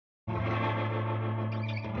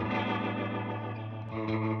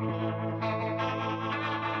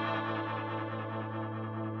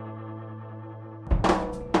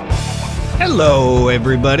Hello,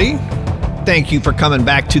 everybody. Thank you for coming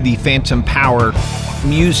back to the Phantom Power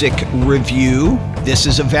Music Review. This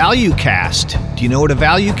is a value cast. Do you know what a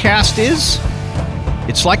value cast is?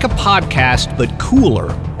 It's like a podcast, but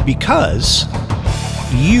cooler, because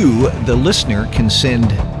you, the listener, can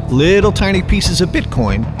send little tiny pieces of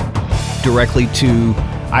Bitcoin directly to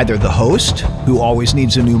either the host, who always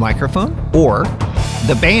needs a new microphone, or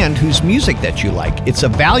the band whose music that you like. It's a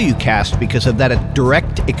value cast because of that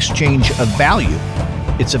direct exchange of value.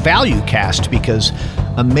 It's a value cast because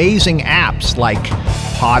amazing apps like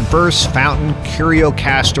Podverse, Fountain,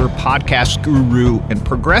 CurioCaster, Podcast Guru, and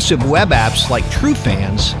progressive web apps like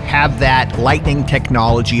TrueFans have that lightning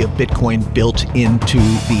technology of Bitcoin built into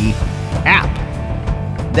the app.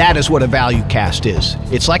 That is what a value cast is.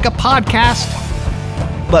 It's like a podcast,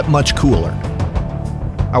 but much cooler.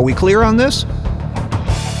 Are we clear on this?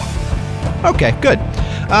 Okay, good.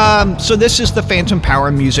 So this is the Phantom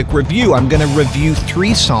Power Music Review. I'm going to review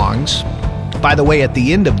 3 songs. By the way, at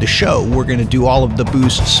the end of the show, we're going to do all of the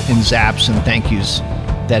boosts and zaps and thank yous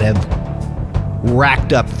that have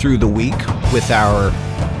racked up through the week with our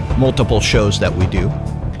multiple shows that we do.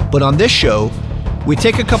 But on this show, we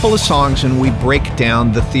take a couple of songs and we break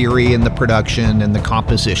down the theory and the production and the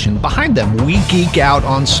composition behind them. We geek out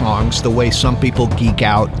on songs the way some people geek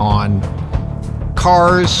out on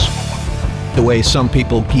cars, the way some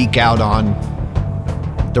people geek out on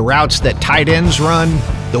the routes that tight ends run,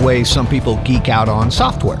 the way some people geek out on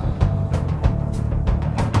software.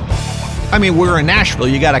 I mean, we're in Nashville,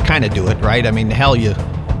 you gotta kind of do it, right? I mean, hell, you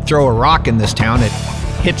throw a rock in this town, it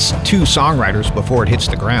hits 2 songwriters before it hits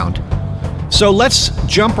the ground. So let's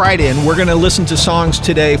jump right in. We're gonna listen to songs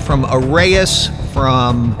today from Arrayus,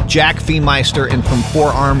 from Jack Viehmeister, and from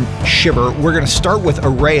Forearm Shiver. We're gonna start with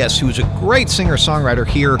Arrayus, who's a great singer-songwriter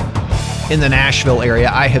here in the Nashville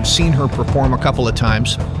area. I have seen her perform a couple of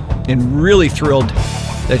times and really thrilled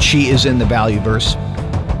that she is in the Valueverse.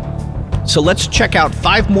 So let's check out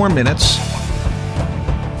 5 more minutes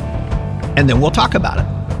and then we'll talk about it.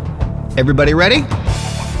 Everybody ready?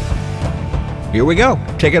 Here we go.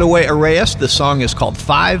 Take it away, Arrayus. The song is called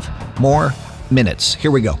 5 More Minutes.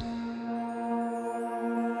 Here we go.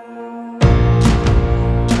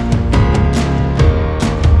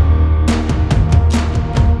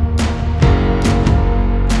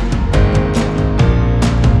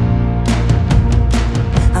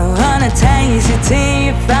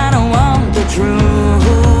 If I don't want the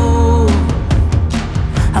truth,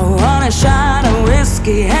 I want a shot of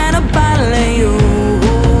whiskey and a bottle of you.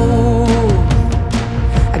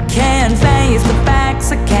 I can't face the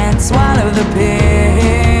facts, I can't swallow the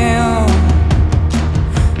pill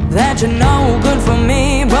that you're no good for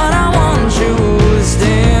me, but I want you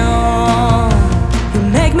still. You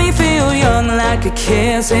make me feel young like a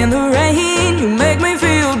kiss in the rain. You make me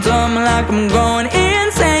feel dumb like I'm going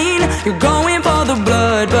insane. You're going for the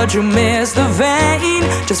blood, but you miss the vein.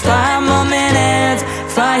 Just 5 more minutes,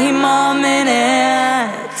 5 more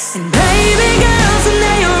minutes. And baby girl,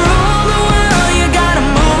 someday you'll rule the world. You gotta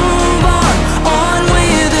move on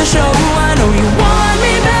with the show. I know you want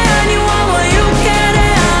me bad, you want what you can't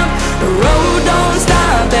have. The road don't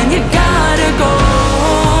stop, and you gotta go.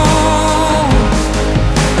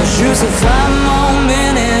 Cause you said 5 more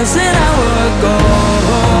minutes, and I would go.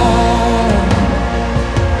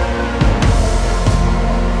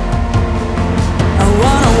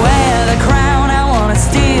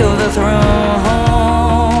 The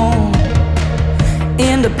throne.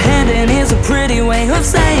 Independent is a pretty way of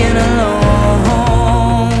saying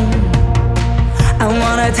alone. I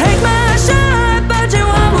wanna take my shot, but you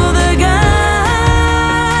wobble the gun.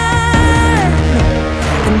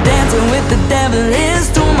 And dancing with the devil is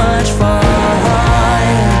too much fun.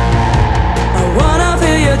 I wanna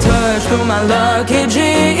feel your touch through my lucky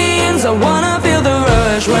jeans. I wanna feel the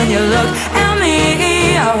rush when you look at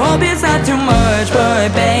me. I hope it's not too much,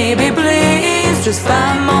 but baby, please, just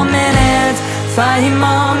 5 more minutes, 5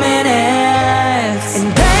 more minutes.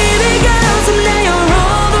 And baby girl, someday you'll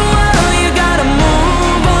rule the world. You gotta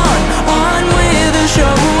move on with the show.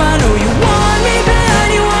 I know you want me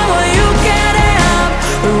bad, you want what you can't have.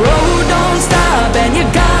 The road don't stop, and you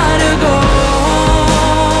gotta go.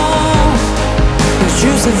 Cause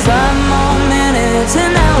you said 5 more minutes,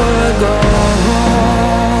 and I would go.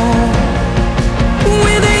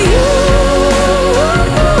 With you,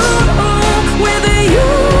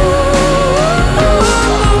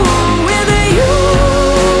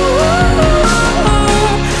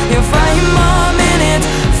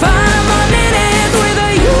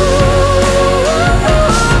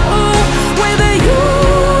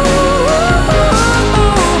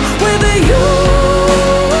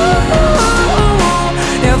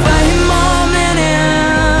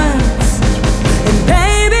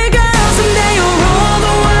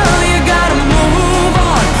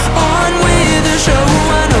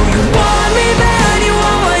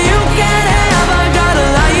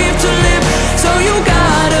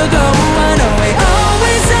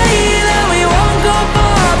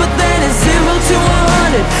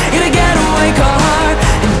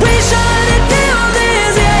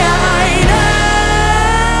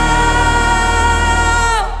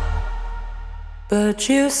 what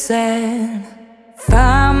you said.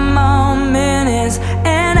 5 more minutes,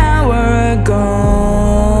 an hour ago.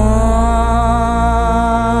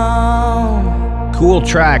 Cool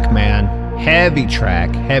track, man. Heavy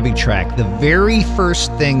track. The very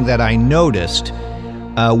first thing that I noticed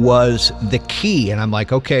was the key, and I'm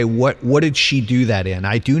like, okay, what did she do that in?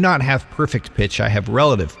 I do not have perfect pitch. I have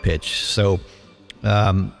relative pitch. So,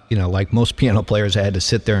 like most piano players, I had to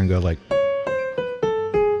sit there and go like,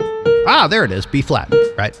 there it is, B flat,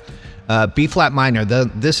 right? B flat minor.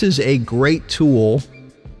 This is a great tool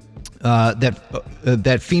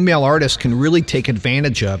that female artists can really take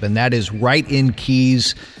advantage of, and that is right in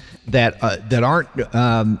keys that aren't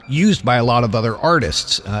used by a lot of other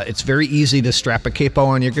artists. It's very easy to strap a capo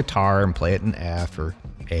on your guitar and play it in F or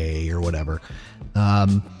A or whatever.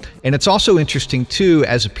 And it's also interesting too,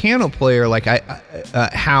 as a piano player, like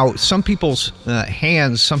how some people's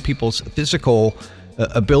hands, some people's physical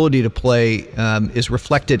ability to play is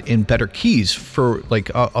reflected in better keys. For like,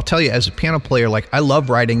 I'll tell you, as a piano player, like I love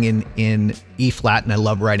writing in E flat and I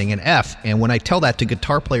love writing in F. And when I tell that to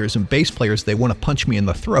guitar players and bass players, they want to punch me in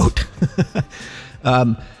the throat.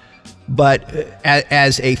 But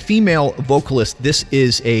as a female vocalist, this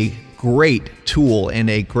is a great tool and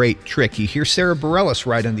a great trick. You hear Sarah Bareilles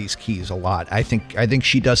write on these keys a lot. I think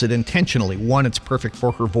she does it intentionally. One, it's perfect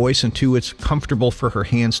for her voice, and two, it's comfortable for her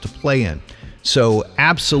hands to play in. So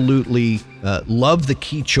absolutely love the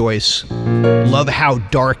key choice, love how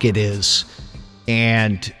dark it is,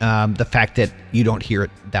 and the fact that you don't hear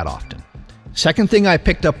it that often. Second thing I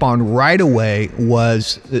picked up on right away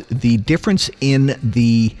was the difference in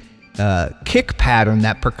the kick pattern,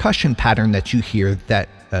 that percussion pattern that you hear that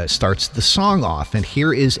starts the song off. And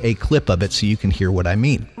here is a clip of it so you can hear what I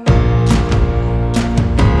mean.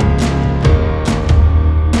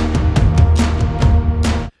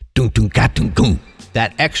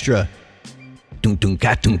 That extra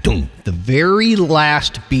the very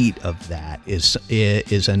last beat of that is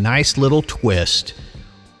a nice little twist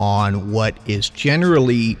on what is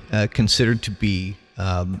generally considered to be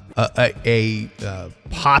a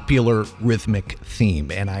popular rhythmic theme,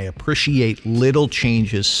 and I appreciate little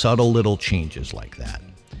changes, subtle little changes like that.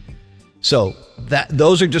 So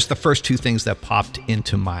those are just the first two things that popped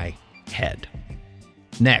into my head.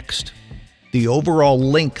 Next, the overall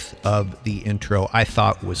length of the intro I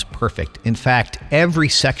thought was perfect. In fact, every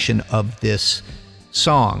section of this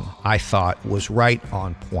song I thought was right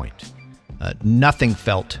on point. Nothing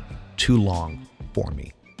felt too long for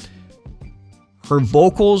me. Her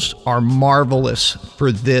vocals are marvelous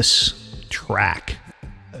for this track,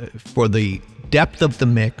 for the depth of the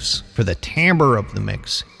mix, for the timbre of the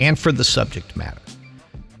mix, and for the subject matter.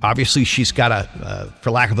 Obviously, she's got a,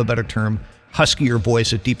 for lack of a better term, huskier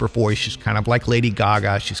voice, a deeper voice. She's kind of like Lady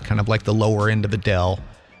Gaga. She's kind of like the lower end of Adele.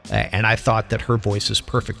 And I thought that her voice is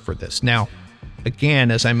perfect for this. Now,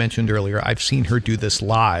 again, as I mentioned earlier, I've seen her do this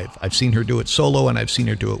live. I've seen her do it solo, and I've seen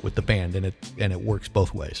her do it with the band, and it works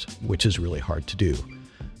both ways, which is really hard to do.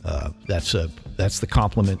 That's the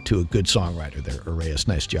compliment to a good songwriter there, Arrayas.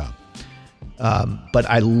 Nice job. But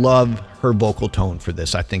I love her vocal tone for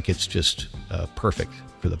this. I think it's just perfect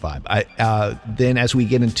for the vibe. Then as we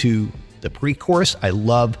get into the pre-chorus, I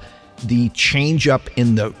love the change up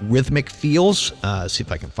in the rhythmic feels. See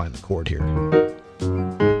if I can find the chord here.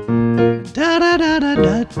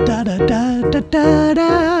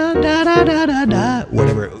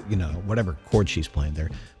 Whatever chord she's playing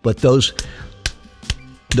there. But those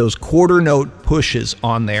quarter note pushes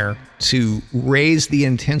on there to raise the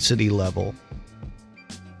intensity level,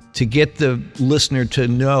 to get the listener to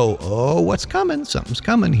know, oh, what's coming? Something's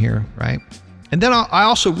coming here, right? And then I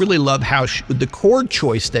also really love how the chord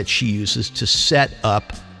choice that she uses to set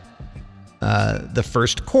up the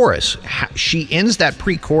first chorus. She ends that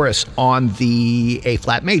pre-chorus on the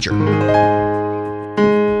A-flat major.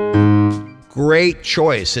 Great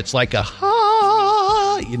choice. It's like a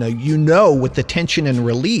ha, with the tension and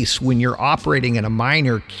release when you're operating in a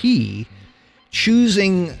minor key.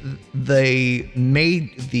 Choosing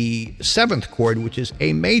the seventh chord, which is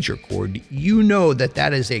a major chord, that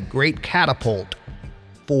is a great catapult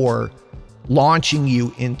for launching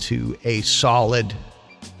you into a solid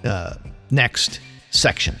next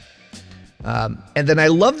section. And then I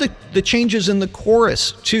love the changes in the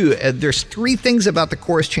chorus too. There's three things about the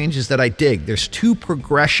chorus changes that I dig. There's two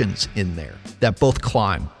progressions in there that both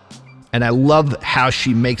climb, and I love how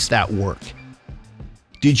she makes that work.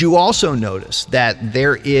 Did you also notice that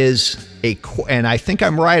there is and I think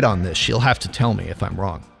I'm right on this, she'll have to tell me if I'm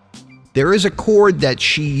wrong. There is a chord that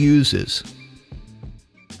she uses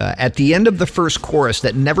at the end of the first chorus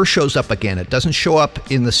that never shows up again. It doesn't show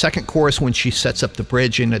up in the second chorus when she sets up the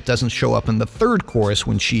bridge, and it doesn't show up in the third chorus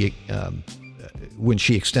when she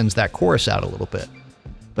extends that chorus out a little bit.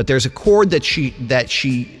 But there's a chord that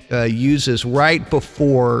she uses right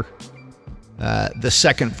before the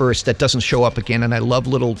second verse that doesn't show up again, and I love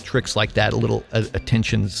little tricks like that, little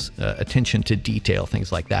attention to detail,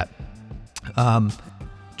 things like that.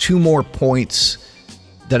 2 more points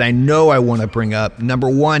that I know I want to bring up. Number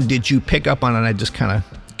one, did you pick up on it? I just kind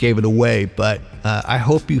of gave it away, but I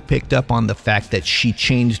hope you picked up on the fact that she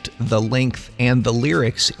changed the length and the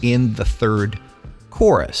lyrics in the third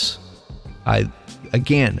chorus.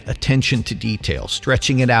 Again, attention to detail,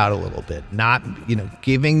 stretching it out a little bit, not,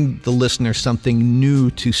 giving the listener something new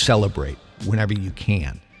to celebrate whenever you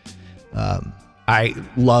can. I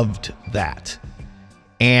loved that.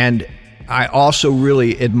 And I also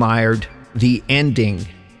really admired the ending,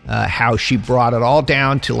 how she brought it all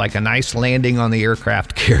down to like a nice landing on the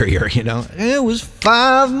aircraft carrier, It was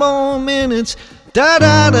 5 more minutes,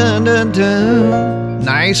 da-da-da-da-da.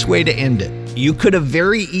 Nice way to end it. You could have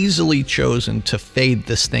very easily chosen to fade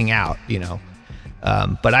this thing out,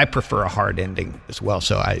 but I prefer a hard ending as well,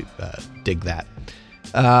 so I dig that.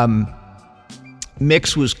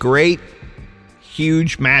 Mix was great.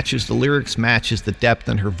 Huge, matches the lyrics, matches the depth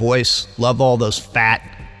in her voice. Love all those fat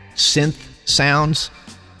synth sounds.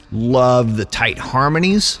 Love the tight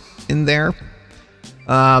harmonies in there.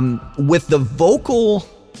 With the vocal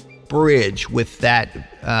bridge, with that,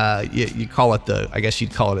 you call it I guess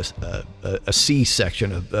you'd call it a C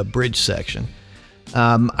section, a bridge section.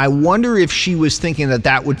 I wonder if she was thinking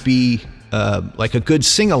that would be like a good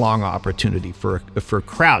sing-along opportunity for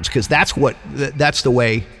crowds, because that's the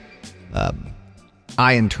way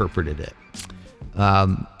I interpreted it.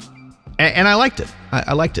 And I liked it.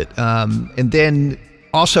 I liked it. And then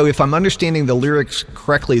also, if I'm understanding the lyrics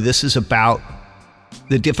correctly, this is about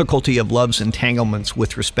the difficulty of love's entanglements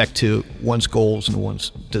with respect to one's goals and one's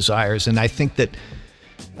desires. And I think that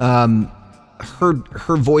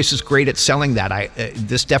her voice is great at selling that.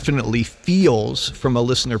 This definitely feels, from a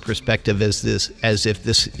listener perspective, as if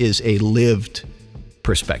this is a lived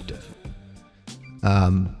perspective.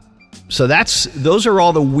 So those are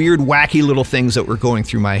all the weird, wacky little things that were going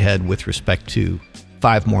through my head with respect to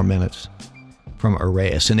 5 More Minutes from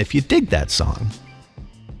Arrayus. And if you dig that song,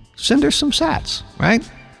 send her some sats, right?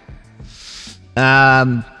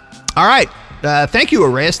 All right. Thank you,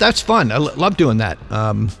 Arrayus. That's fun. I love doing that.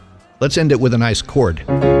 Let's end it with a nice chord.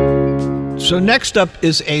 So next up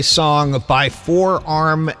is a song by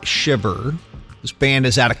Four-Arm Shiver. This band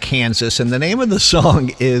is out of Kansas, and the name of the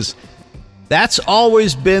song is That's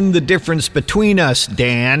Always Been the Difference Between Us,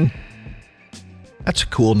 Dan. That's a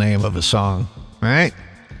cool name of a song, right?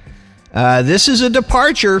 This is a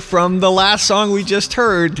departure from the last song we just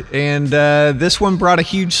heard, and this one brought a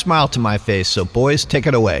huge smile to my face. So boys, take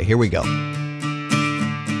it away. Here we go.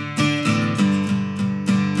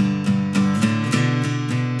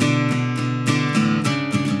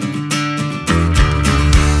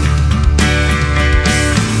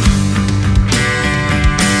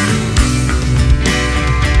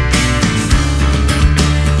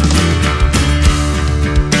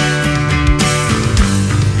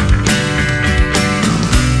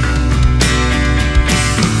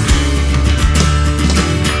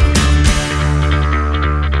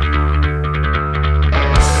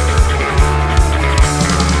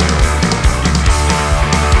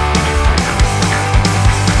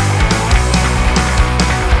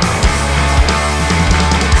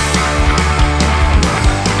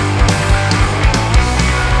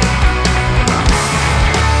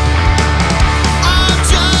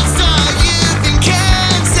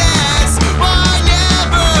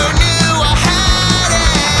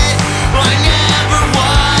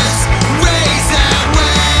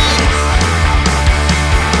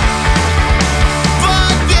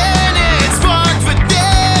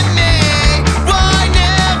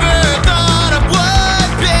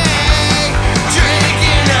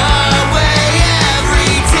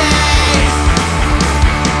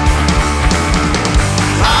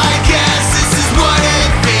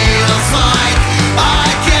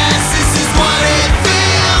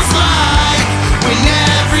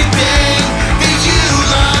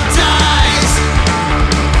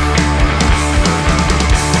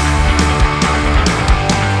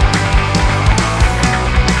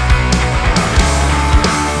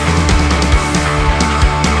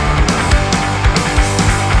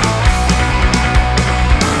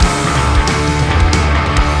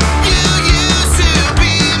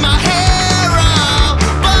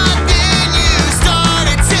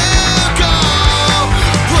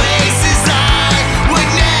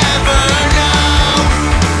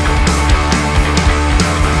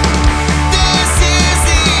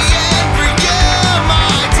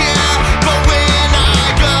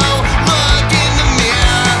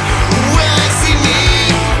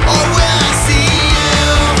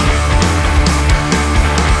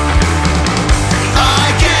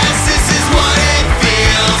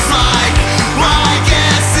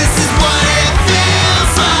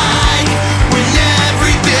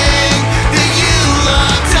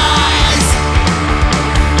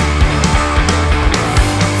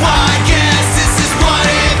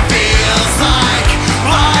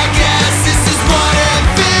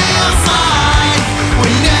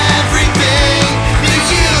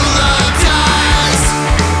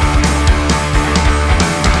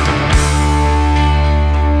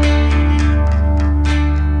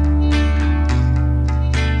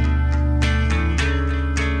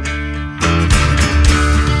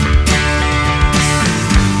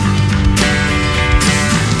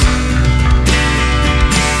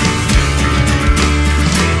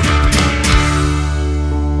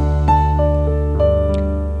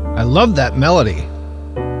 love that melody.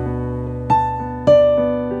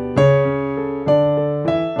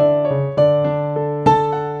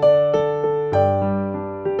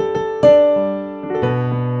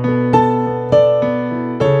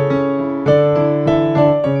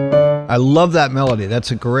 I love that melody.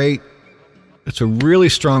 It's a really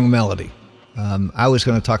strong melody. I was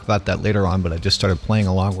going to talk about that later on, but I just started playing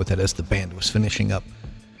along with it as the band was finishing up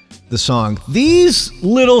the song. These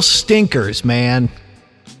little stinkers, man.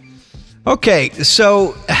 Okay,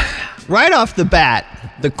 so right off the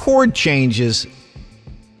bat, the chord changes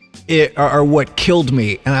are what killed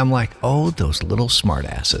me. And I'm like, oh, those little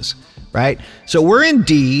smartasses, right? So we're in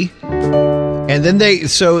D. And then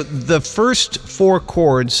so the first four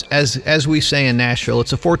chords, as we say in Nashville,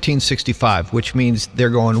 it's a 1465, which means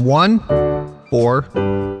they're going 1,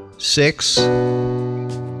 4, 6,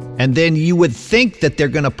 and then you would think that they're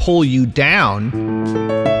going to pull you down,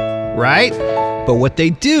 right? But what they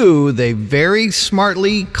do, they very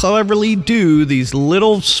smartly, cleverly do, these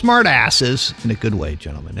little smart asses, in a good way,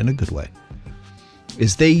 gentlemen, in a good way,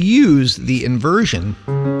 is they use the inversion.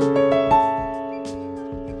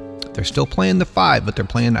 They're still playing the 5, but they're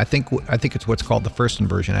playing, I think it's what's called the first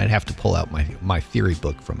inversion. I'd have to pull out my theory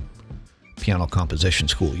book from piano composition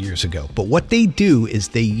school years ago. But what they do is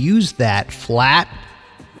they use that flat,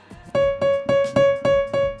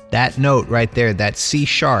 that note right there, that C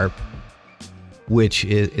sharp, which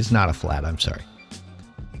is not a flat, I'm sorry.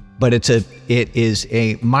 But it is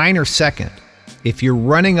a minor second. If you're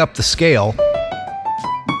running up the scale,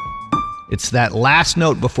 it's that last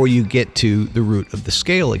note before you get to the root of the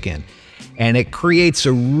scale again. And it creates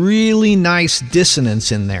a really nice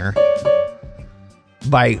dissonance in there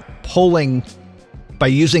by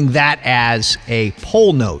using that as a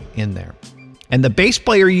pull note in there. And the bass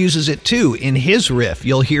player uses it too. In his riff,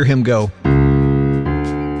 you'll hear him go.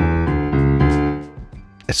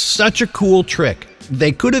 It's such a cool trick.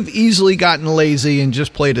 They could have easily gotten lazy and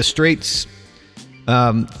just played a straight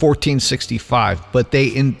 1465, but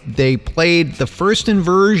they played the first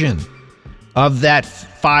inversion of that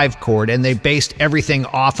 5 chord, and they based everything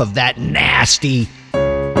off of that nasty,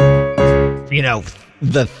 the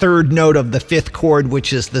third note of the 5th chord,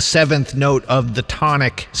 which is the 7th note of the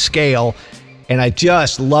tonic scale. And I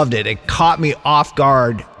just loved it. It caught me off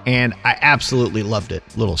guard, and I absolutely loved it.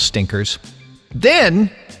 Little stinkers. Then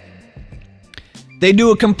they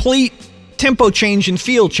do a complete tempo change and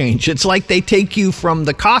feel change. It's like they take you from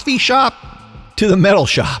the coffee shop to the metal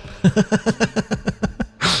shop. It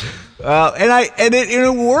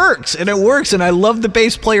works, and I love the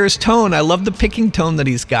bass player's tone. I love the picking tone that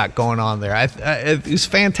he's got going on there. It's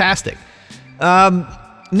fantastic.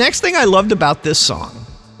 Next thing I loved about this song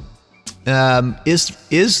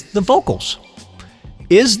is the vocals.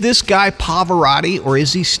 Is this guy Pavarotti or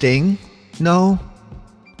is he Sting? No,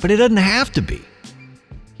 but it doesn't have to be.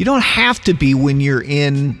 You don't have to be when you're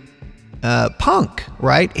in punk,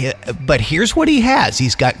 right? But here's what he has.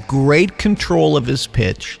 He's got great control of his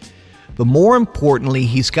pitch. But more importantly,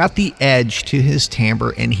 he's got the edge to his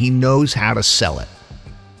timbre, and he knows how to sell it.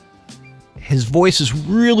 His voice is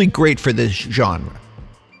really great for this genre.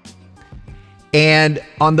 And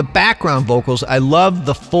on the background vocals, I love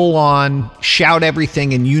the full-on shout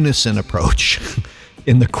everything in unison approach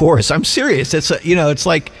in the chorus. I'm serious. It's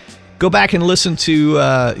like, go back and listen to,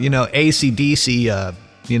 AC/DC,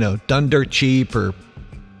 Done Dirt Cheap, or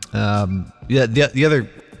the other,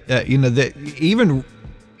 even,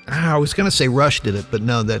 I was going to say Rush did it, but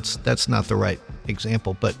no, that's not the right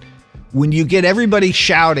example. But when you get everybody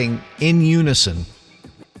shouting in unison,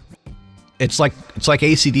 it's like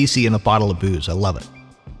AC/DC in a bottle of booze. I love it.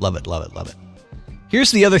 Love it, love it, love it. Here's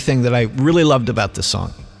the other thing that I really loved about this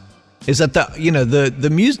song is that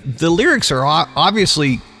the lyrics are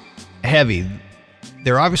obviously heavy.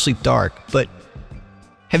 They're obviously dark, but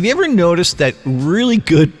have you ever noticed that really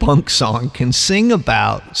good punk song can sing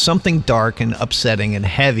about something dark and upsetting and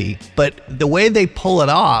heavy, but the way they pull it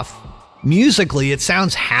off, musically, it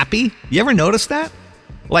sounds happy? You ever notice that?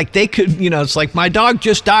 Like they could, it's like my dog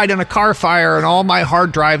just died in a car fire and all my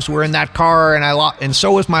hard drives were in that car and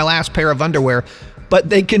so was my last pair of underwear. But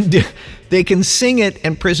they can sing it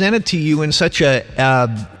and present it to you in such a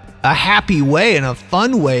happy way and a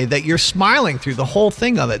fun way that you're smiling through the whole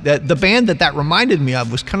thing of it. The band that reminded me of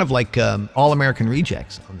was kind of like All American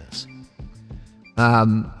Rejects on this.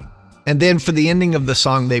 And then for the ending of the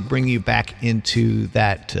song, they bring you back into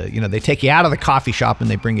that, they take you out of the coffee shop and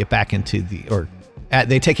they bring you back into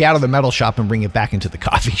they take you out of the metal shop and bring you back into the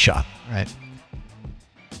coffee shop, right?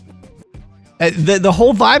 The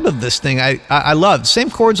whole vibe of this thing, I love.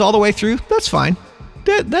 Same chords all the way through. That's fine.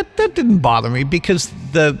 That didn't bother me because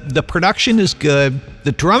the production is good.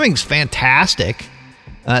 The drumming's fantastic.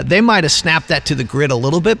 They might have snapped that to the grid a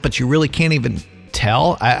little bit, but you really can't even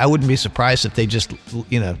tell. I wouldn't be surprised if they just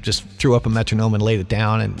threw up a metronome and laid it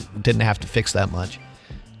down and didn't have to fix that much.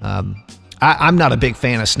 I'm not a big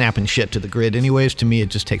fan of snapping shit to the grid anyways. To me, it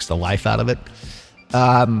just takes the life out of it.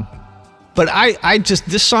 But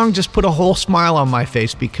this song just put a whole smile on my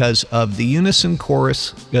face because of the unison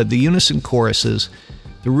choruses,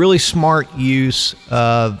 the really smart use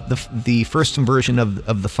of the first inversion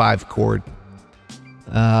of the 5 chord,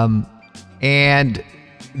 and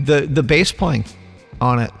the bass playing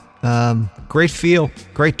on it. Great feel,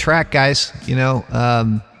 great track, guys.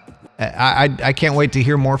 I can't wait to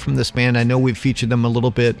hear more from this band. I know we've featured them a little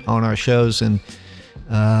bit on our shows, and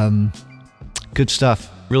good stuff.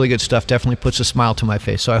 Really good stuff. Definitely puts a smile to my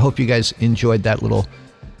face. So I hope you guys enjoyed that little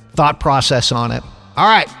thought process on it. All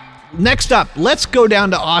right, next up, let's go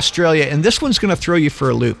down to Australia, and this one's going to throw you for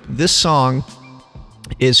a loop. This song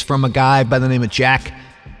is from a guy by the name of Jack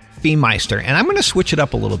Feemeister, and I'm going to switch it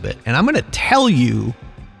up a little bit, and I'm going to tell you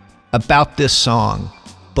about this song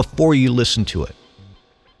before you listen to it.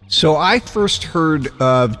 So I first heard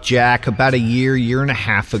of Jack about a year and a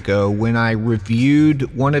half ago when I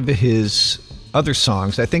reviewed one of his other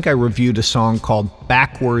songs. I think I reviewed a song called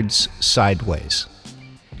Backwards Sideways.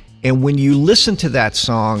 And when you listen to that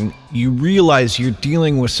song, you realize you're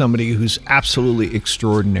dealing with somebody who's absolutely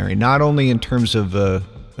extraordinary, not only in terms of a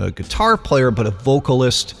guitar player, but a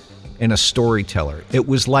vocalist and a storyteller. You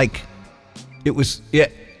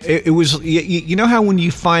know how when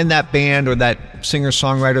you find that band or that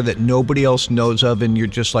singer-songwriter that nobody else knows of, and you're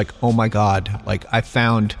just like, oh my God, like I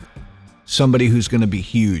found somebody who's going to be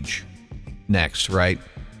huge next, right?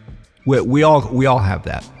 We all have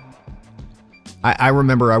that. I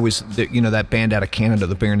remember I was, that band out of Canada,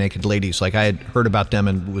 the Bare Naked Ladies. Like I had heard about them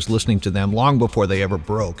and was listening to them long before they ever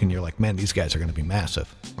broke. And you're like, man, these guys are going to be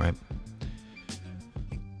massive, right?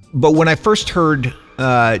 But when I first heard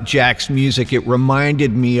Jack's music, it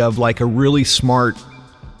reminded me of like a really smart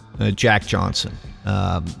Jack Johnson.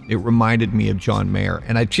 It reminded me of John Mayer,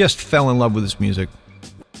 and I just fell in love with his music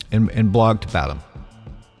and blogged about him.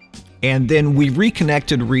 And then we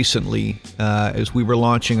reconnected recently as we were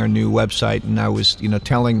launching our new website, and I was,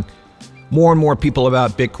 telling more and more people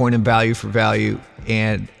about Bitcoin and value for value.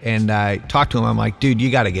 And I talked to him. I'm like, dude, you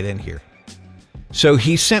got to get in here. So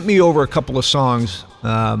he sent me over a couple of songs,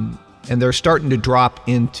 and they're starting to drop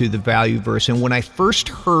into the value verse. And when I first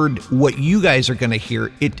heard what you guys are going to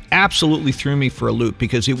hear, it absolutely threw me for a loop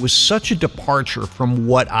because it was such a departure from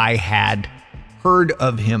what I had heard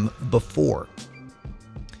of him before.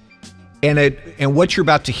 And what you're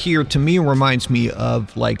about to hear to me reminds me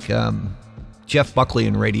of like Jeff Buckley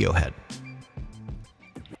and Radiohead.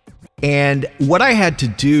 And what I had to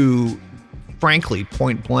do, frankly,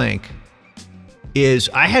 point blank, is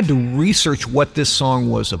I had to research what this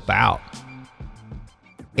song was about.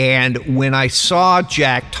 And when I saw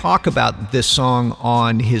Jack talk about this song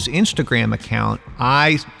on his Instagram account,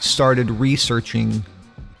 I started researching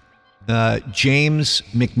James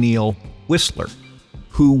McNeill Whistler,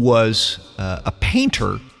 who was a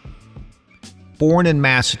painter born in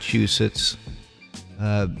Massachusetts,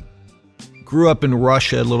 grew up in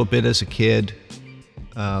Russia a little bit as a kid,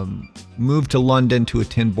 moved to London to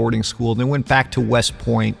attend boarding school, then went back to West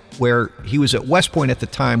Point, where he was at West Point at the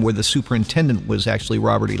time, where the superintendent was actually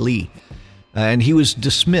Robert E. Lee. And he was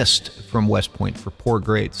dismissed from West Point for poor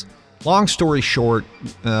grades. Long story short,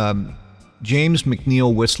 James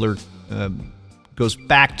McNeill Whistler goes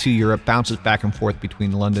back to Europe, bounces back and forth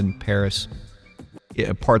between London, Paris,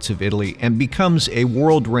 parts of Italy, and becomes a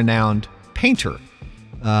world-renowned painter.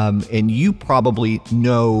 And you probably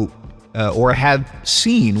know or have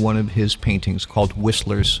seen one of his paintings called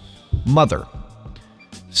Whistler's Mother.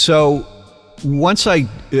 So once I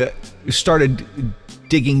started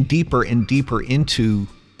digging deeper and deeper into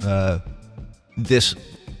this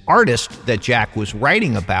artist that Jack was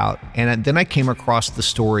writing about, and then I came across the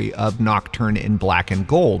story of Nocturne in Black and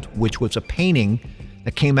Gold, which was a painting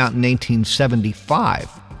that came out in 1975.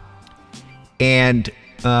 And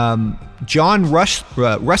John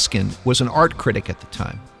Ruskin was an art critic at the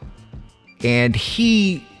time, and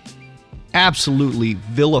he absolutely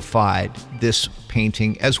vilified this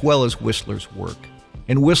painting as well as Whistler's work.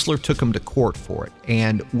 And Whistler took him to court for it,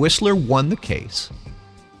 and Whistler won the case,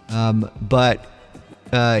 but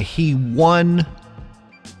he won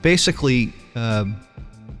basically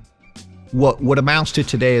what amounts to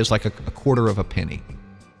today is like a quarter of a penny.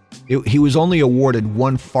 He was only awarded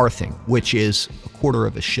one farthing, which is a quarter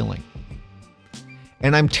of a shilling.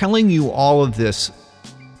 And I'm telling you all of this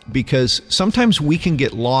because sometimes we can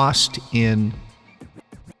get lost in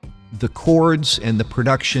the chords and the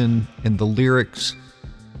production and the lyrics,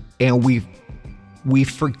 and we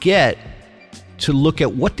forget to look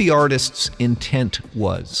at what the artist's intent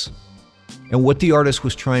was and what the artist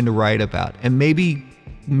was trying to write about. And maybe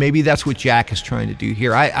that's what Jack is trying to do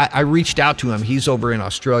here. I reached out to him. He's over in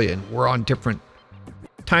Australia, and we're on different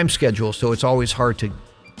time schedules, so it's always hard to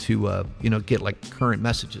get like current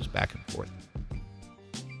messages back and forth.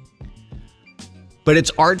 But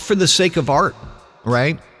it's art for the sake of art,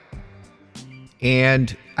 right?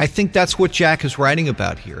 And I think that's what Jack is writing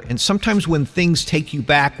about here. And sometimes when things take you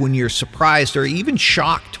back, when you're surprised or even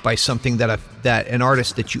shocked by something that an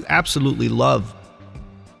artist that you absolutely love,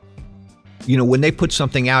 when they put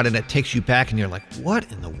something out and it takes you back and you're like,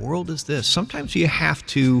 what in the world is this? Sometimes you have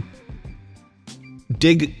to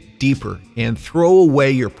dig deeper and throw away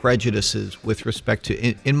your prejudices with respect to,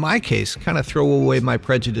 in my case, kind of throw away my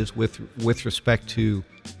prejudice with respect to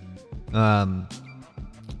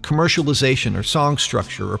commercialization or song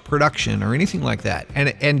structure or production or anything like that.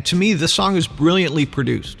 And to me, this song is brilliantly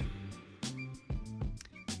produced.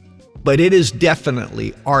 But it is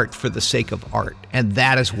definitely art for the sake of art, and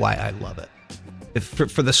that is why I love it.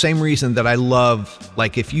 For the same reason that I love,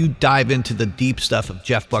 like, if you dive into the deep stuff of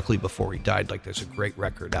Jeff Buckley before he died, like there's a great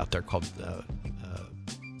record out there called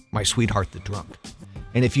My Sweetheart the Drunk.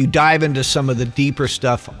 And if you dive into some of the deeper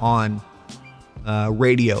stuff on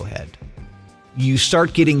Radiohead, you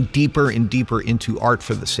start getting deeper and deeper into art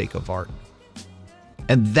for the sake of art.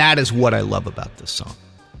 And that is what I love about this song.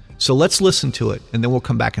 So let's listen to it, and then we'll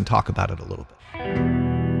come back and talk about it a little bit.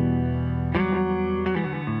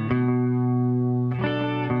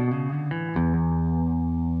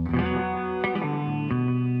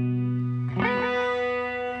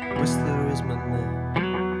 Whistler is my name.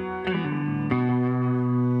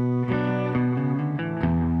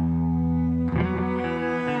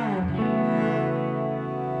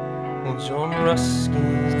 Well, John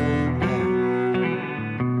Ruskin's gonna pay.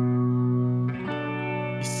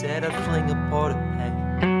 He said I'd fling a pot of pain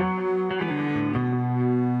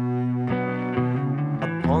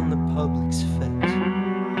upon the public's face.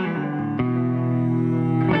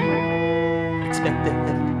 Expect the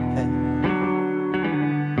head to pay.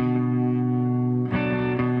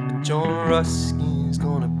 John Ruskin's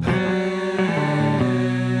gonna pay.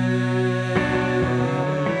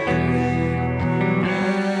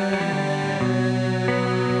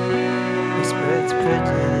 He spreads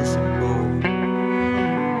prejudice and blood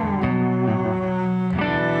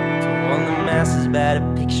to warn the masses about a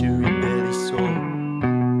picture he barely saw.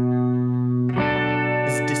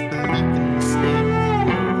 His disbelief in the state of the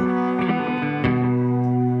world.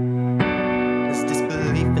 His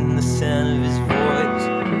disbelief in the sound of his voice.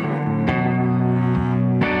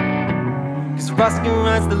 Ruskin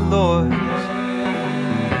writes the Lord,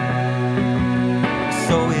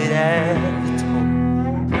 so it ever told.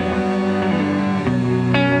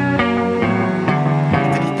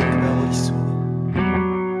 Did he think about what he saw?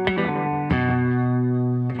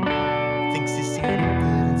 Thinks he's seen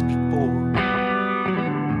evidence before.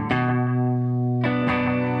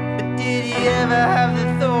 But did he ever have the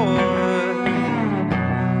thought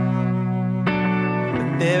that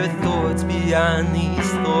there are thoughts beyond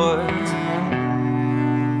these thoughts?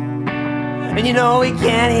 And we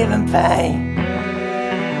can't even pay.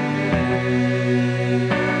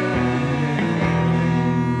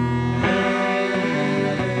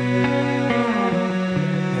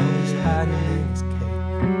 He's hiding in his cave,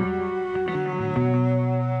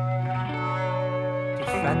 too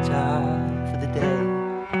fragile for the day.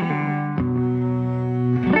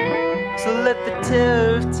 So let the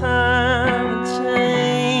terror of time and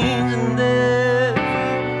change and death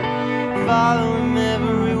follow him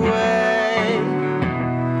everywhere.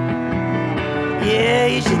 Yeah,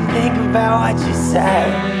 you should think about what you say.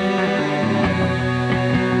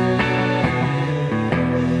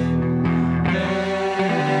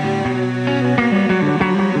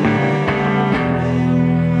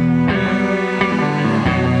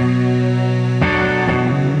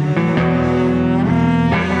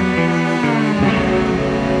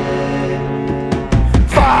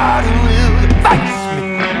 Father will advise me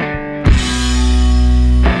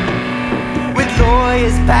with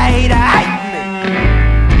lawyers paid to hate.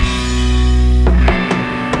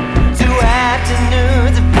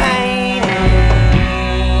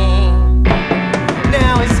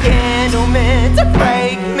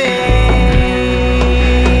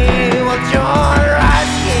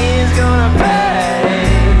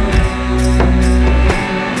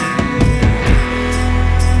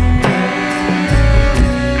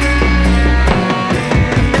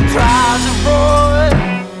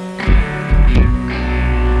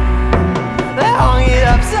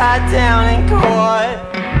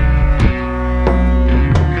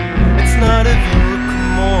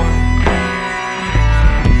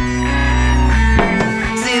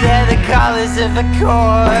 of a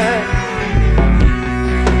chord,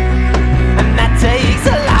 and that takes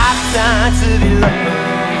a lifetime to be loved.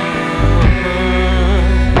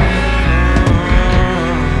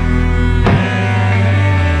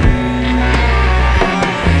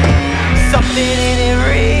 Something in it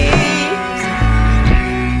reads,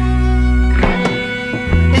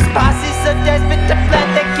 his posse so desperate to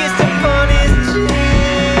plant that kiss upon his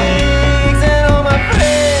cheeks. And all my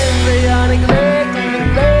friends, they are neglecting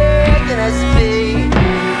us be.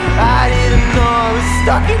 I didn't know I was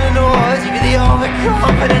stuck in a noise. You could the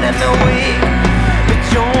overconfident and the weak, but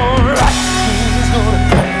John Ruskin's gonna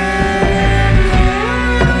play.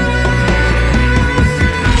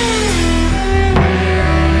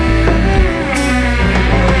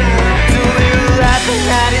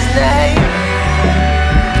 At his name,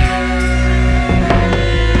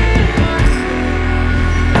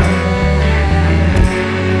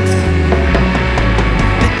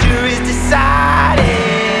 the jury's decided.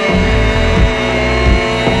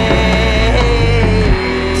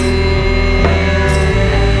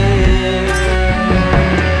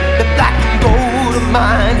 The black and gold of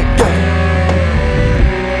mine again.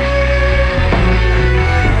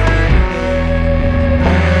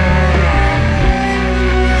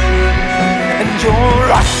 John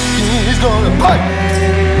Ruskin is gonna play.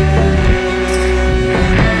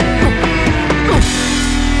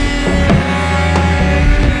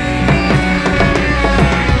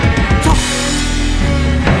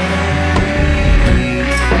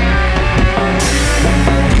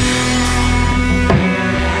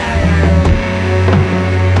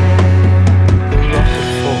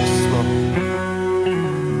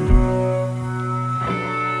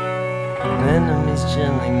 Enemies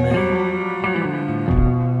gently met.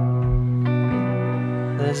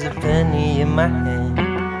 There's a penny in my hand,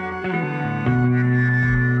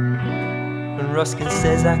 and Ruskin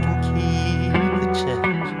says I can keep the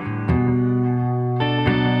change.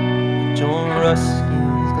 John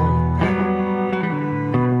Ruskin's gonna pay.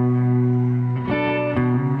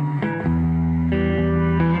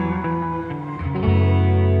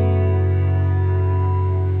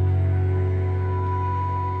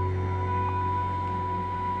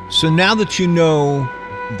 So now that you know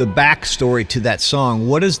the backstory to that song,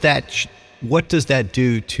 what does that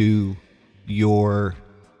do to your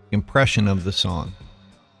impression of the song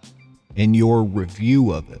and your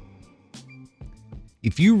review of it?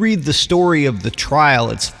 If you read the story of the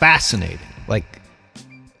trial, it's fascinating. Like,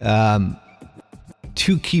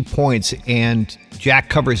 two key points, and Jack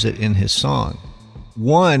covers it in his song.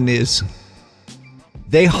 One is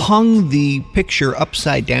they hung the picture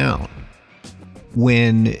upside down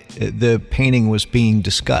when the painting was being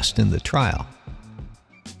discussed in the trial.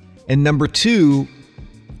 And number two,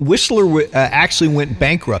 Whistler actually went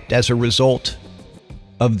bankrupt as a result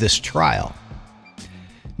of this trial.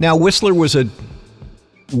 Now, Whistler was a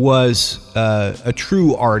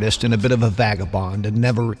true artist and a bit of a vagabond, and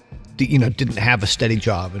never, didn't have a steady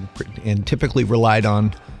job, and typically relied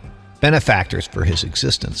on benefactors for his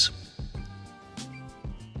existence.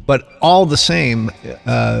 But all the same,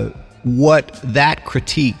 what that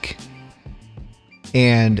critique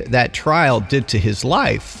and that trial did to his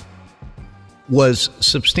life was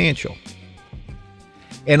substantial.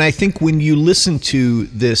 And I think when you listen to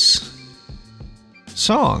this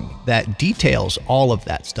song that details all of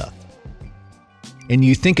that stuff, and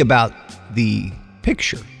you think about the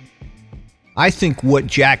picture, I think what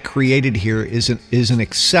Jack created here is an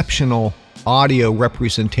exceptional audio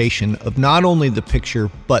representation of not only the picture,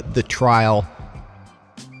 but the trial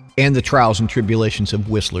and the trials and tribulations of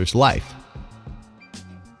Whistler's life.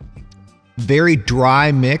 Very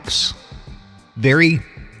dry mix, very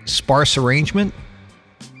sparse arrangement.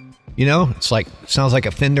 Sounds like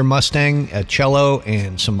a Fender Mustang, a cello,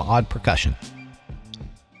 and some odd percussion.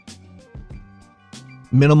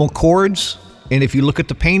 Minimal chords, and if you look at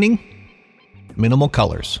the painting, minimal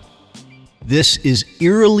colors. This is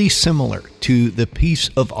eerily similar to the piece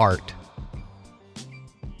of art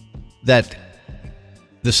that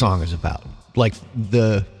the song is about. Like,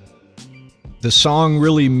 the song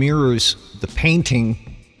really mirrors the painting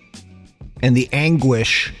and the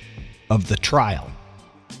anguish of the trial.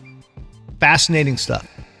 Fascinating stuff.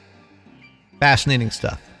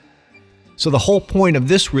 So the whole point of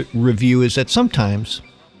this review is that sometimes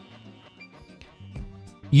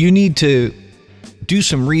you need to do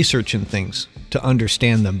some research in things to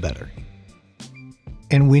understand them better.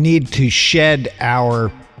 And we need to shed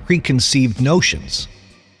our preconceived notions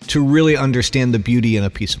to really understand the beauty in a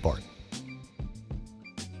piece of art.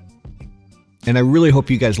 And I really hope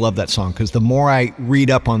you guys love that song, because the more I read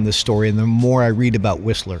up on this story and the more I read about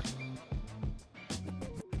Whistler,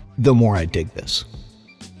 the more I dig this.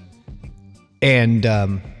 And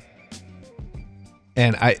I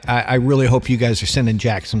really hope you guys are sending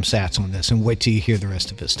Jack some sats on this, and wait till you hear the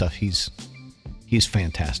rest of his stuff. He's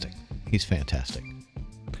fantastic. He's fantastic.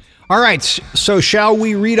 All right, so shall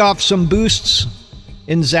we read off some boosts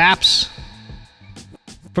and zaps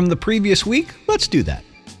from the previous week? Let's do that.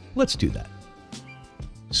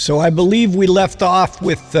 So I believe we left off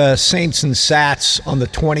with Saints and Sats on the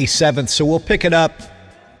 27th, so we'll pick it up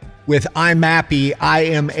with IMAPI,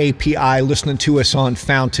 IMAPI, listening to us on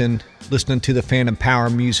Fountain, listening to the Phantom Power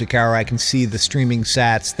Music Hour. I can see the streaming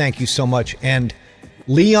sats. Thank you so much. And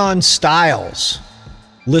Leon Styles,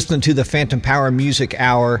 listening to the Phantom Power Music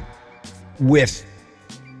Hour with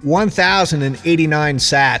 1,089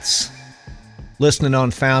 sats, listening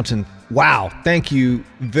on Fountain. Wow, thank you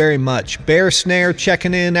very much. Bear Snare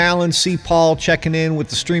checking in. Alan C. Paul checking in with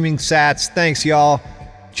the streaming sats. Thanks, y'all.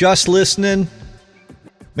 Just listening.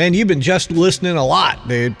 Man, you've been just listening a lot,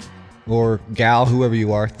 dude. Or gal, whoever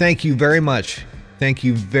you are. Thank you very much. Thank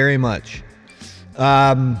you very much.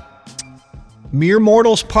 Mere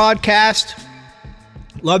Mortals podcast.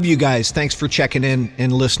 Love you guys. Thanks for checking in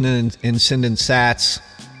and listening and sending sats.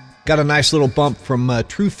 Got a nice little bump from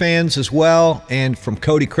True Fans as well, and from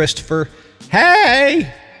Cody Christopher.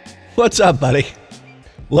 Hey! What's up, buddy?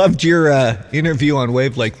 Loved your interview on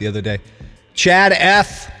Wavelake the other day. Chad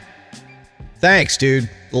F. Thanks, dude.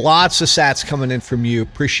 Lots of sats coming in from you.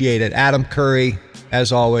 Appreciate it. Adam Curry,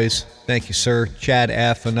 as always. Thank you, sir. Chad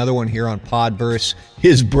F. Another one here on Podverse.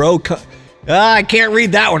 His bro... I can't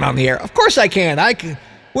read that one on the air. Of course I can.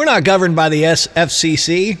 We're not governed by the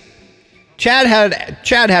FCC. Chad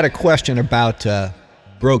had a question about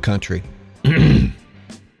bro country.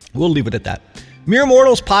 We'll leave it at that. Mere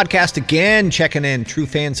Mortals podcast again checking in. True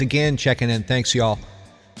Fans again checking in. Thanks, y'all,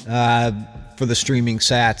 for the streaming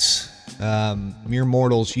sats. Mere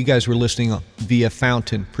Mortals, you guys were listening via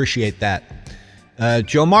Fountain. Appreciate that.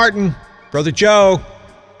 Joe Martin, Brother Joe,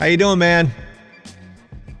 how you doing, man?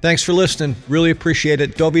 Thanks for listening. Really appreciate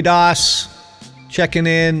it. Dovi Das checking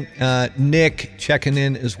in. Nick checking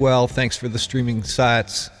in as well. Thanks for the streaming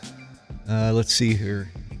sites. Let's see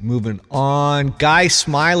here. Moving on. Guy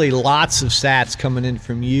Smiley, lots of sats coming in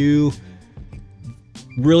from you.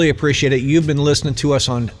 Really appreciate it. You've been listening to us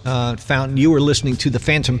on Fountain. You were listening to the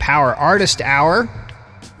Phantom Power Artist Hour.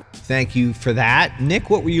 Thank you for that. Nick,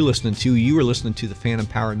 what were you listening to? You were listening to the Phantom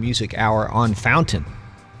Power Music Hour on Fountain.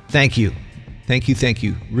 Thank you. Thank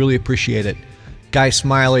you. Really appreciate it. Guy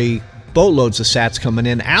Smiley, boatloads of sats coming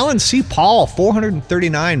in. Alan C. Paul,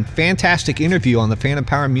 439. Fantastic interview on the Phantom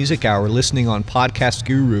Power Music Hour, listening on Podcast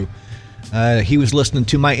Guru. He was listening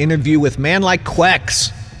to my interview with Man Like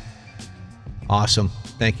Quex. Awesome.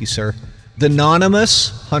 Thank you, sir. The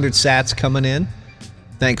Anonymous, 100 sats coming in.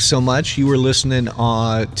 Thanks so much. You were listening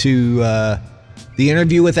to the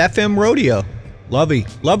interview with FM Rodeo.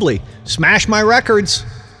 Lovely. Smash My Records.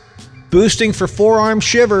 Boosting for Forearm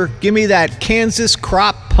Shiver. Give me that Kansas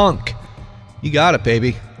Crop Punk. You got it,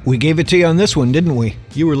 baby. We gave it to you on this one, didn't we?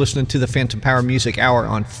 You were listening to the Phantom Power Music Hour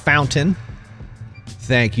on Fountain.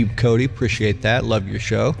 Thank you, Cody. Appreciate that. Love your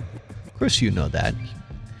show. Of course you know that.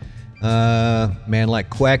 Man Like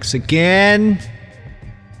Quex again.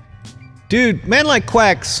 Dude, Man Like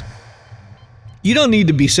Quex, you don't need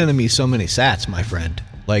to be sending me so many sats, my friend.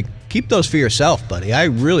 Like, keep those for yourself, buddy. I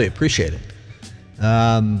really appreciate it.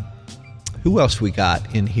 Who else we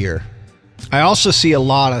got in here? I also see a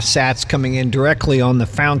lot of sats coming in directly on the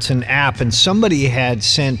Fountain app, and somebody had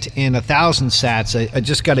sent in 1,000 sats. I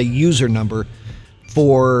just got a user number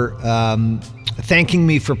for thanking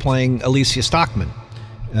me for playing Alicia Stockman,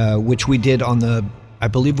 which we did on I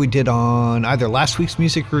believe we did on either last week's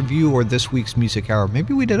music review or this week's music hour.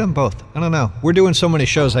 Maybe we did on both. I don't know. We're doing so many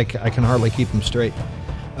shows I can hardly keep them straight.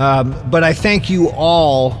 But I thank you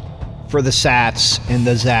all for the sats and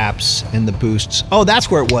the zaps and the boosts. Oh,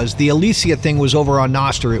 that's where it was. The Alicia thing was over on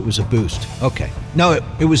Nostr. It was a boost. Okay. No,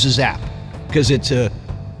 it was a zap, because it's a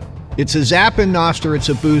zap in Nostr. It's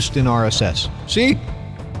a boost in RSS. See?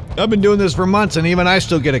 I've been doing this for months, and even I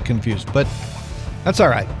still get it confused, but that's all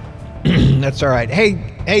right. That's all right.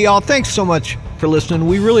 Hey, y'all, thanks so much for listening.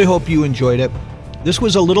 We really hope you enjoyed it. This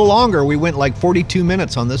was a little longer. We went like 42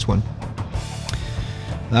 minutes on this one.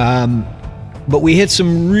 But we hit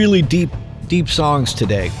some really deep songs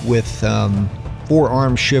today with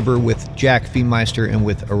Forearm Shiver, with Jack Fiemeister, and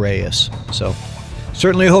with Arias. So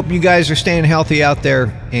certainly hope you guys are staying healthy out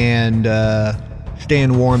there and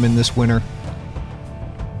staying warm in this winter.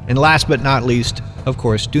 And last but not least, of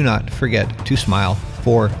course, do not forget to smile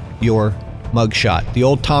for your mugshot. The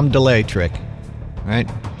old Tom DeLay trick, right?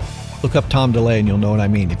 Look up Tom DeLay and you'll know what I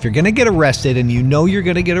mean. If you're going to get arrested and you know you're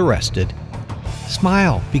going to get arrested,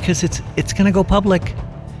 smile, because it's going to go public.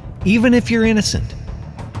 Even if you're innocent.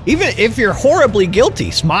 Even if you're horribly guilty,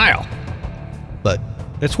 smile. But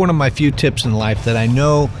that's one of my few tips in life that I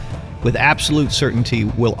know with absolute certainty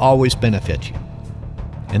will always benefit you.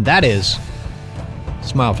 And that is,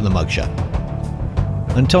 smile for the mugshot.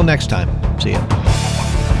 Until next time, see ya.